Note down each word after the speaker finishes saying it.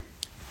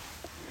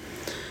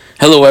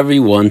Hello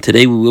everyone,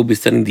 today we will be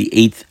studying the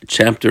 8th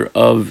chapter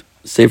of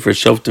Sefer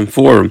Shoftim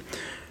 4,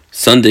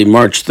 Sunday,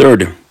 March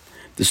 3rd.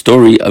 The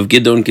story of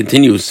Gideon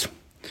continues.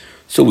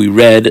 So we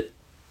read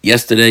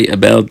yesterday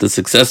about the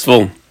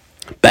successful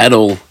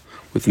battle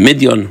with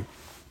Midian,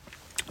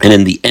 and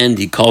in the end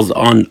he calls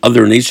on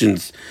other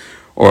nations,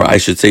 or I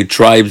should say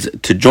tribes,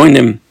 to join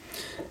him.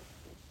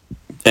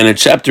 And in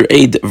chapter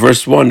 8,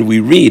 verse 1, we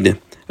read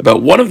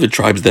about one of the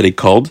tribes that he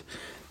called,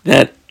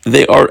 that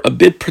they are a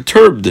bit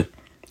perturbed,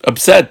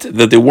 upset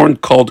that they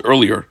weren't called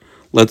earlier.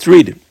 Let's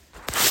read.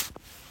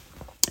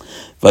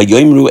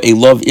 Vayoimru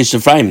Elov Ish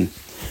Ephraim.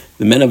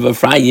 The men of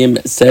Ephraim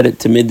said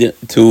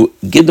to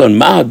Gideon,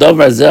 Ma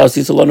davar zeh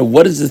asis lanu,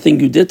 what is the thing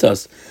you did to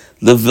us?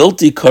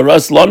 Levilti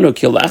karas lanu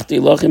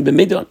kilachti lachim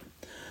b'Midian.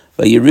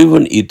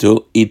 Vayirivun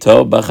ito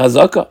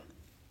b'chazaka.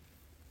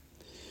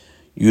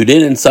 You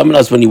didn't summon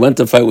us when you went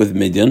to fight with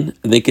Midian.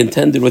 They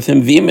contended with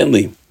him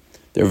vehemently.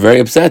 They're very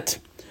upset.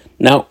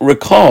 Now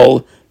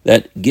recall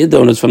that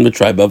Gideon is from the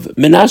tribe of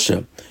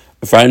Menashe.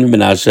 Ephraim and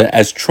Menashe,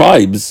 as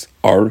tribes,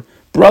 are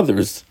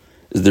brothers.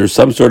 Is there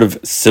some sort of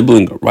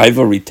sibling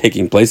rivalry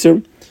taking place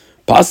here?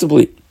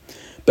 Possibly.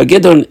 But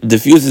Gideon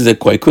diffuses it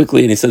quite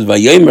quickly, and he says,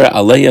 Vayomer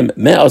aleihem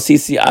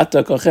me'asisi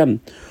ata kachem.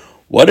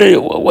 What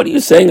are you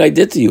saying I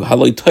did to you?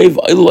 Haloi toiv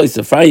oilois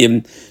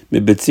Ephraim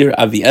mibetzir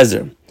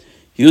Aviezer.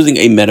 Using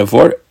a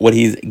metaphor, what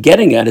he's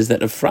getting at is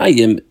that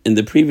Ephraim, in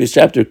the previous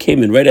chapter,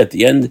 came in right at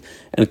the end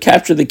and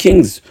captured the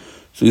kings.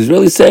 So he's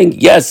really saying,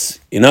 yes,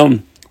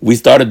 we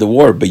started the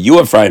war, but you,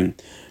 Ephraim,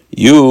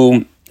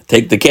 you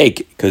take the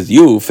cake because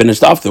you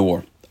finished off the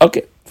war.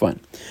 Okay, fine.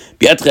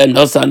 You got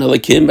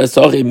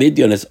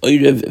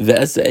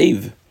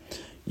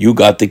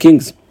the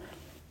kings.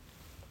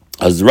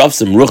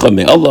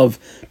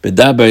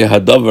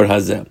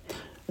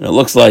 And it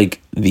looks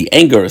like the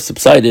anger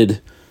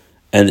subsided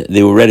and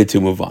they were ready to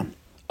move on.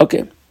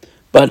 Okay,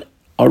 but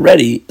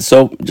already,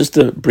 so just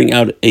to bring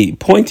out a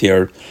point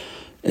here,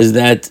 is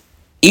that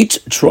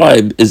each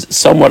tribe is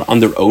somewhat on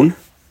their own,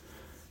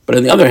 but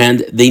on the other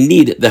hand, they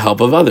need the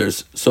help of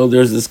others. So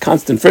there's this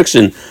constant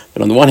friction.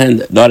 But on the one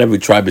hand, not every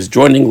tribe is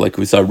joining. Like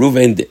we saw,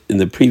 Reuven in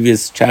the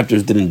previous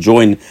chapters didn't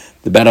join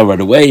the battle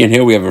right away, and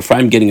here we have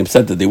Ephraim getting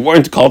upset that they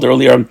weren't called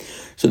earlier.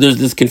 So there's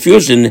this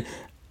confusion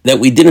that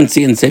we didn't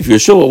see in Sefer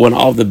Yeshua when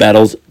all of the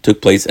battles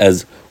took place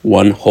as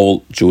one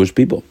whole Jewish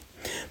people.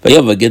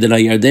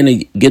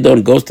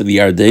 Gideon goes to the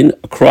Yarden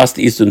across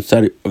the eastern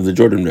side of the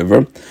Jordan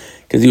River,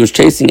 because he was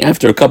chasing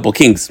after a couple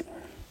kings.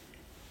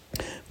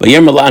 He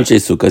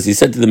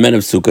said to the men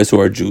of Sukkot, who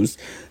are Jews,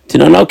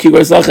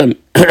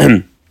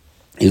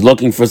 he's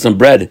looking for some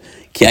bread.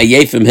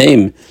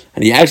 And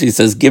he actually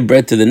says, give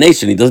bread to the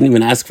nation. He doesn't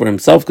even ask for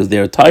himself because they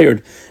are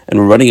tired and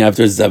we're running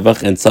after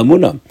Zevach and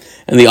Samuna.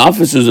 And the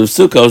officers of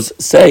Sukkot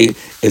say,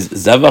 is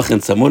Zevach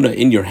and Samuna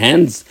in your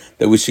hands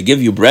that we should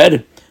give you bread?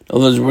 In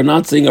other words, we're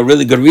not seeing a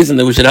really good reason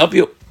that we should help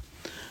you.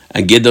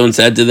 And Gideon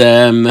said to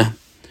them,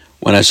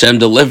 when Hashem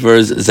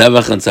delivers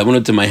Zevach and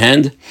Samuna to my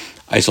hand,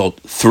 I shall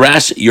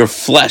thrash your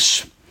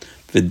flesh.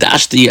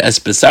 V'dashti es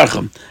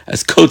besarchem,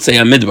 as kotzei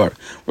hamidbar.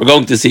 We're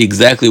going to see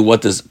exactly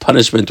what this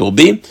punishment will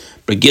be.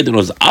 But Gideon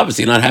was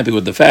obviously not happy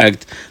with the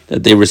fact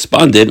that they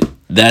responded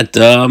that,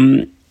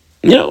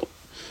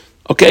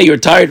 okay, you're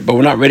tired, but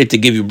we're not ready to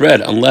give you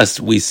bread unless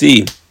we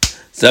see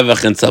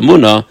Zevach and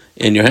Samuna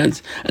in your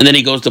hands. And then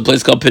he goes to a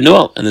place called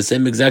Penuel, and the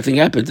same exact thing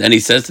happens. And he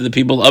says to the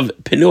people of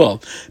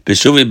Penuel,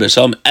 Beshuvi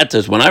b'shalom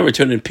etos, when I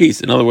return in peace,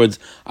 in other words,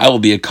 I will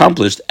be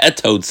accomplished,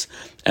 etos,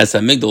 as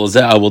Hamigdal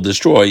Zeh, I will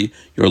destroy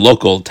your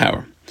local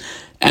tower.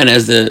 And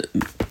as the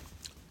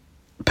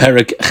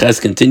Perek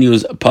Ches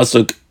continues,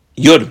 Pasuk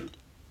Yud,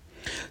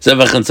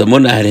 Zevach and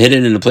Samuna had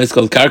hidden in a place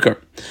called Karkar.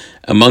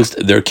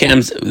 Amongst their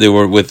camps, they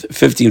were with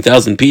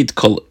 15,000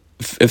 people,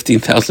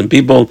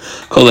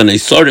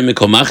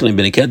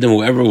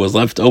 whoever was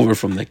left over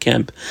from the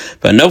camp.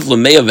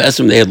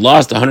 They had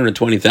lost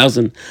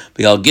 120,000.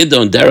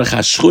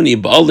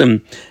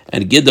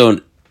 And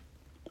Gideon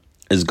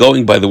is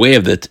going by the way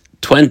of the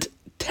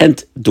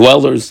tent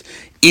dwellers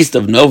east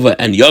of Nova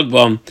and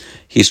Yogba.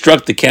 He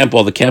struck the camp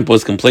while the camp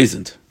was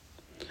complacent.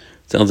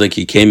 Sounds like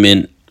he came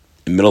in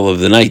the middle of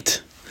the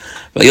night.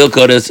 And he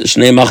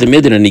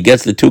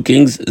gets the two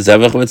kings,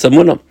 Zevach and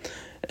Samuna.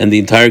 And the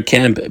entire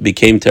camp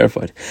became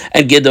terrified.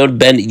 And Gideon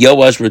ben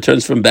Yoash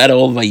returns from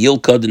battle, and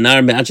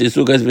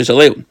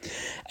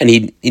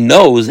he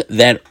knows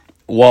that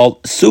while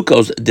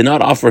Sukkos did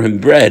not offer him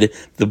bread,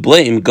 the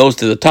blame goes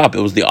to the top.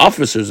 It was the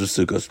officers of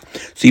Sukkos.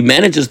 So he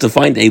manages to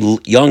find a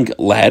young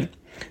lad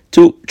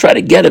to try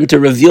to get him to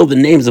reveal the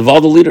names of all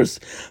the leaders.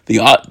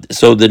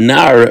 So the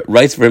Nar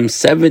writes for him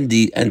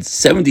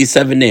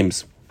 77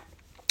 names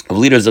of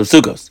leaders of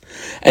Sukkos.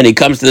 And he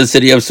comes to the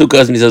city of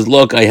Sukkos and he says,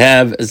 look, I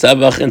have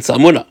Zevach and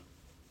Samuna.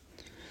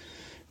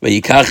 And he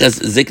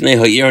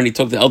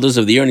took the elders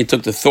of the year and he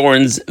took the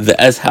thorns,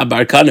 the Es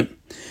HaBarkanim.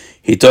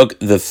 He took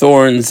the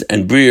thorns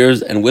and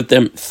briars and with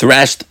them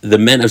thrashed the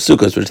men of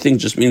Sukkos, which I think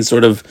just means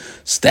sort of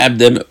stabbed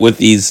them with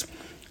these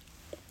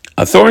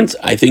thorns,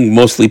 I think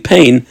mostly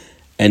pain,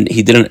 and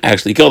he didn't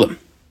actually kill them.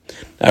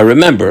 Now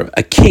remember,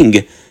 a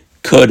king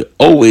could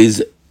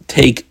always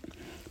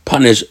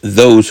punish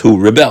those who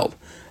rebel.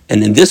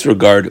 And in this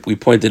regard, we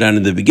pointed out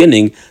in the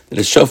beginning that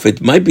a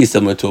shofet might be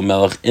similar to a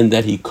melech in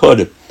that he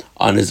could,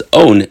 on his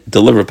own,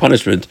 deliver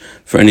punishment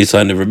for any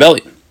sign of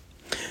rebellion.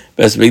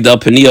 And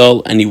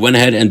he went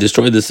ahead and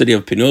destroyed the city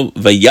of Peniel.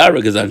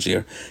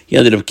 He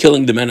ended up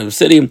killing the men of the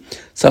city.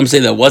 Some say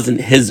that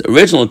wasn't his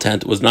original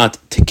intent, was not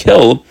to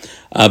kill,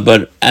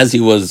 but as he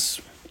was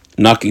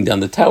knocking down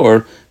the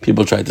tower,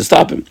 people tried to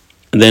stop him.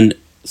 And then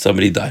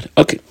somebody died.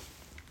 Okay.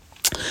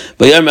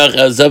 So again,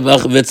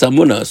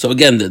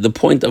 the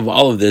point of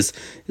all of this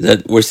is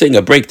that we're seeing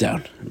a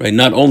breakdown, right?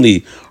 Not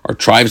only are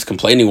tribes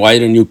complaining, why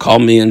didn't you call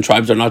me, and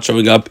tribes are not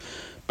showing up,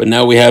 but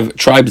now we have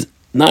tribes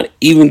not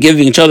even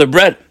giving each other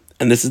bread,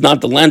 and this is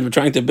not the land we're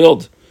trying to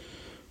build.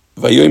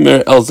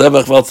 Gideon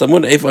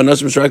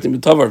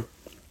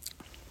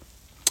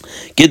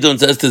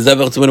says to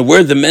Zevach,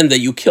 where are the men that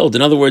you killed?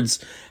 In other words,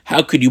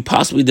 how could you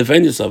possibly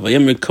defend yourself?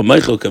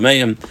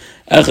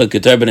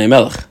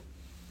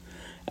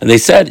 And they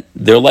said,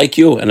 they're like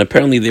you, and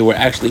apparently they were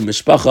actually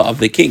mishpacha of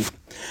the king.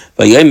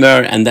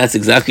 And that's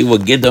exactly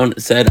what Gideon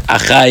said,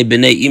 Achai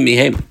b'nei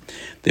imihem.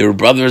 They were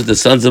brothers, the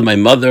sons of my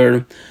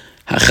mother.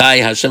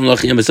 Achai Hashem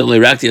lochem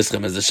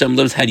as Hashem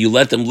lives, had you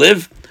let them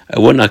live, I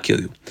would not kill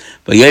you.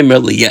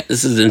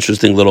 This is an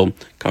interesting little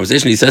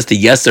conversation. He says to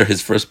Yeser,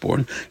 his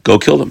firstborn, go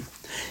kill them.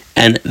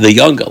 And the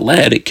young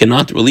lad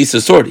cannot release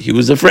his sword. He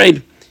was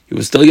afraid. He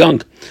was still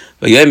young.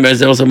 And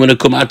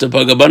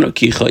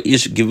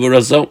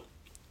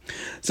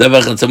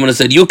someone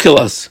said, you kill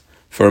us.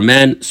 For a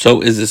man,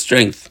 so is his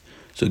strength.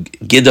 So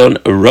Gideon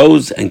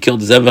arose and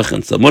killed Zevach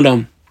and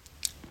Salmunah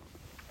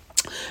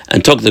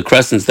and took the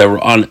crescents that were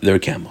on their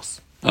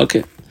camels.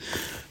 Okay.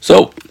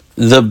 So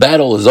the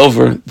battle is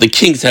over. The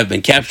kings have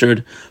been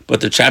captured,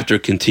 but the chapter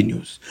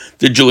continues.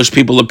 The Jewish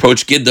people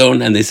approach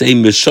Gideon and they say,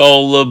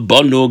 Mishol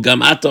banu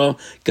gam ato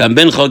gam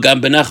bencha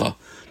gam benecha.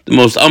 The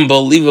most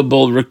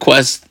unbelievable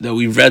request that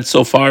we've read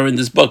so far in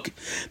this book.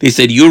 They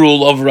said, you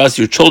rule over us,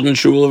 your children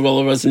should rule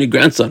over us, and your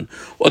grandson.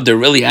 What they're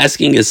really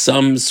asking is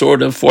some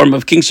sort of form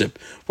of kingship.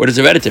 What is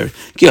hereditary?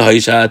 You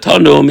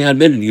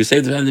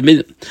saved the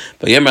family.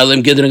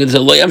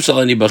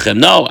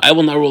 No, I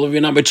will not rule over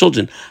you, not my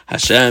children.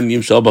 Hashem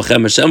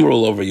will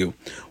rule over you.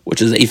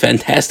 Which is a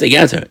fantastic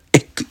answer.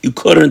 You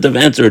couldn't have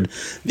answered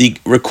the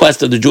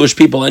request of the Jewish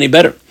people any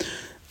better.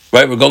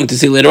 Right, we're going to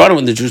see later on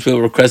when the Jewish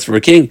people request for a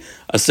king,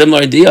 a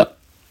similar idea.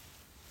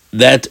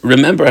 That,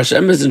 remember,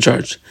 Hashem is in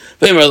charge.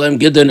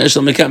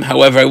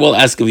 However, I will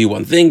ask of you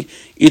one thing.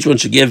 Each one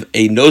should give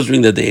a nose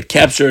ring that they had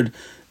captured,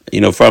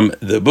 from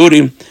the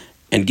booty,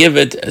 and give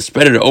it,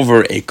 spread it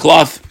over a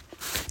cloth.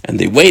 And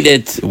they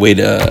weighed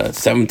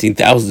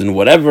 17,000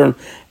 whatever,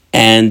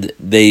 and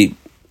they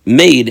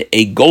made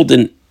a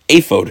golden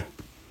apron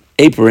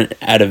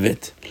out of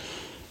it.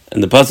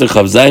 And the pasuk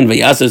Chavzayin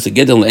Vayaser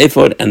Gideon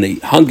le'ephod, and they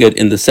hung it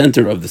in the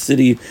center of the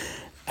city.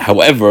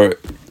 However,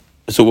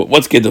 so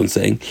what's Gideon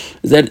saying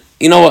is that,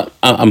 you know what,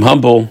 I'm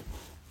humble.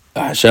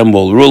 Hashem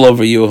will rule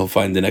over you. He'll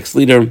find the next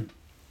leader.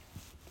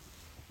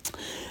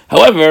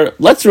 However,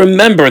 let's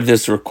remember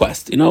this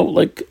request.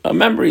 Like a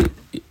memory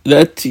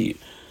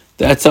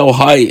that's how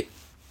high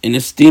in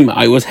esteem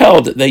I was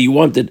held, that you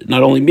wanted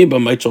not only me but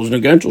my children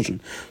and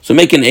grandchildren. So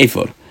make an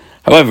ephod.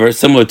 However,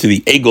 similar to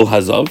the Egel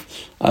Hazav,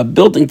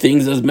 building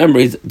things as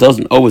memories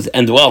doesn't always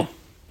end well.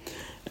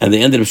 And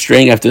they ended up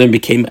straying after them,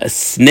 became a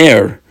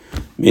snare,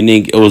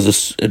 meaning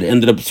it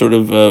ended up sort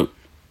of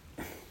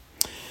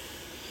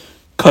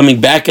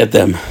coming back at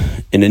them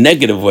in a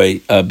negative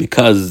way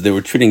because they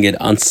were treating it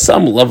on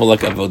some level like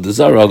Avodah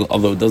Zarah,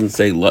 although it doesn't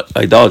say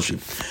idolatry.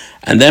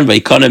 And then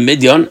Vaikana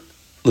Midyan,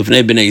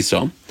 Lifnei Bnei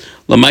Yisrael,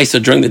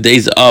 Lamaisa, during the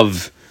days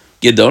of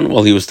Gideon,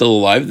 while he was still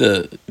alive,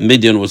 the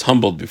Midyan was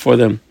humbled before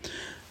them.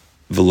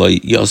 They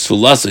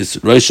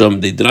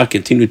did not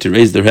continue to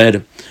raise their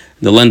head.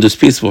 The land was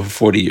peaceful for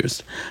 40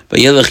 years. But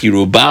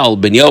Yerubal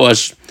ben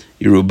Yoash,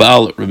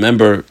 Yerubal,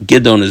 remember,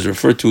 Gideon is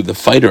referred to the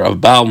fighter of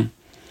Baal,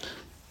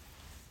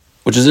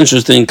 which is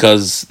interesting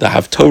because the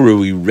Haftorah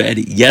we read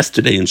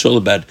yesterday in Shol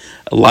about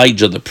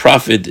Elijah the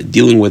prophet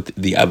dealing with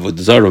the Avodah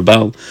Zarah of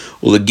Baal.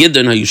 Well,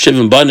 Gideon,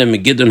 Banim,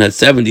 and Gideon had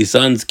 70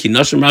 sons.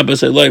 Kinashim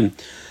Rabbas Elohim.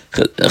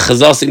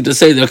 Chazal seemed to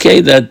say,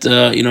 that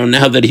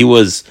now that he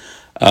was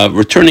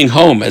returning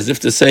home, as if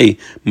to say,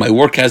 my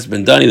work has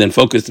been done. He then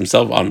focused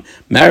himself on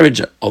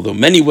marriage, although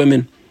many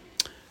women,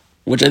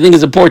 which I think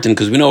is important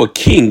because we know a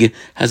king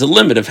has a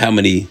limit of how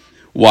many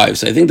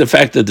wives. I think the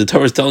fact that the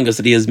Torah is telling us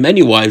that he has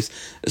many wives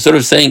is sort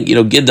of saying,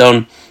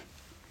 Gideon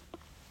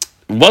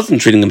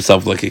wasn't treating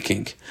himself like a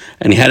king.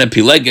 And he had a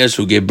Pilegesh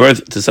who gave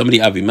birth to somebody,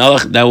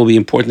 Avimelech. That will be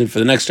important for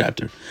the next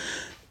chapter.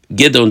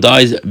 Gideon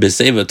dies,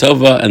 B'Seva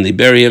Tova, and they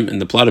bury him in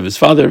the plot of his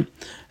father.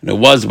 And it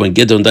was when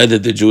Gideon died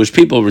that the Jewish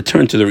people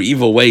returned to their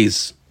evil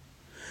ways.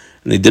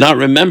 And they did not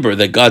remember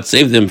that God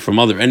saved them from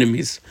other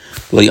enemies.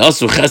 And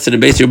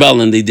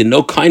they did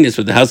no kindness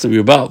with the house of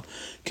Yubal.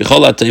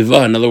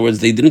 In other words,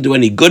 they didn't do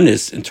any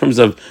goodness in terms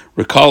of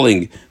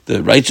recalling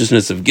the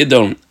righteousness of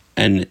Gideon,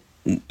 and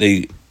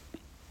they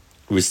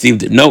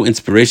received no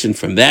inspiration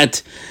from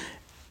that.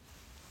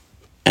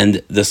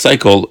 and the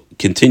cycle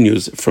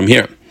continues from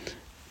here,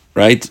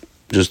 right?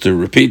 Just to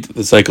repeat,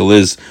 the cycle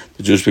is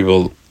the Jewish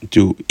people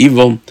do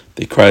evil,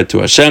 they cry to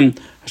Hashem,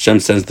 Hashem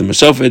sends them a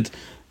shofet,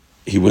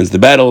 he wins the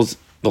battles,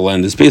 the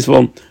land is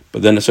peaceful,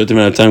 but then a certain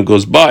amount of time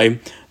goes by,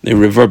 they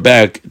revert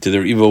back to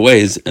their evil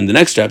ways, and the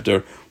next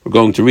chapter, we're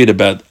going to read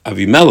about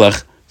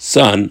Avimelech,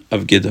 son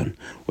of Gideon.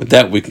 With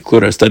that, we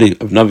conclude our study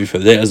of Navi for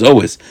the day. As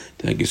always,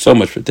 thank you so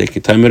much for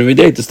taking time out of your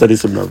day to study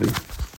some Navi.